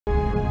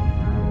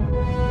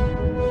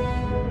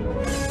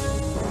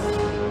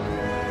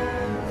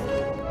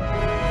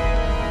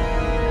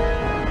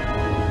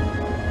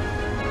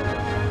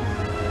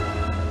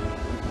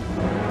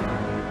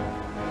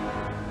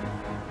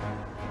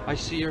I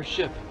see your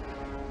ship.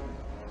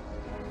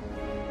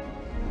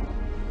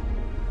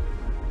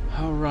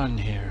 How run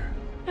here?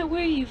 I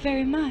worry you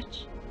very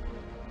much.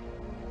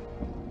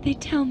 They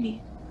tell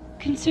me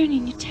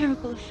concerning your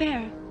terrible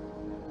affair.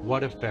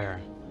 What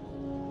affair?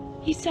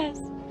 He says,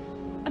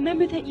 a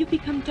member that you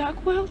become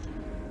Dark World?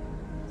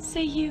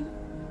 Say you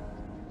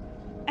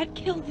I'd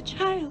kill the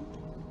child.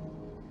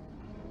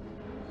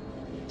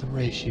 The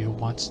ratio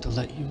wants to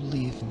let you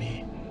leave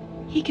me.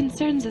 He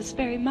concerns us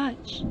very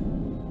much.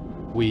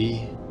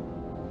 We?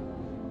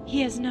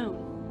 He has known.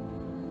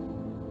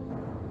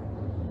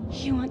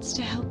 He wants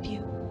to help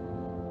you.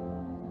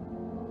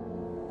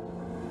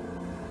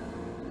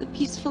 The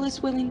peaceful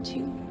is willing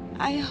to.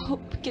 I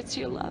hope gets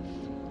your love.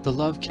 The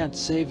love can't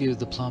save you,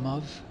 the plum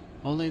of.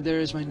 Only there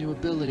is my new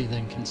ability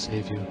then can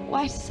save you.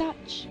 Why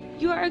such?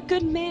 You are a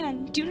good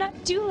man. Do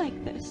not do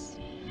like this.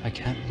 I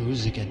can't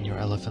lose again. Your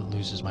elephant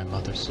loses my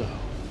mother so.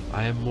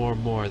 I am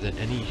more than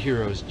any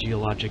hero's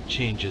geologic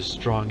changes,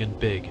 strong and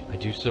big. I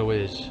do so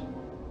is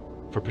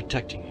for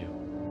protecting you.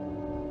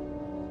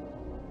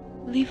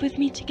 Leave with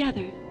me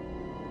together.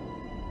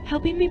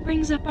 Helping me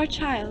brings up our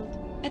child.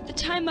 At the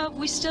time of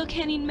we still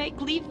can't even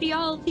make leave thee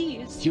all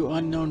these. You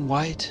unknown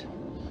wight,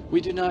 we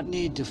do not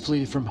need to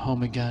flee from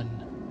home again.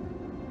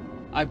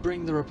 I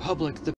bring the Republic the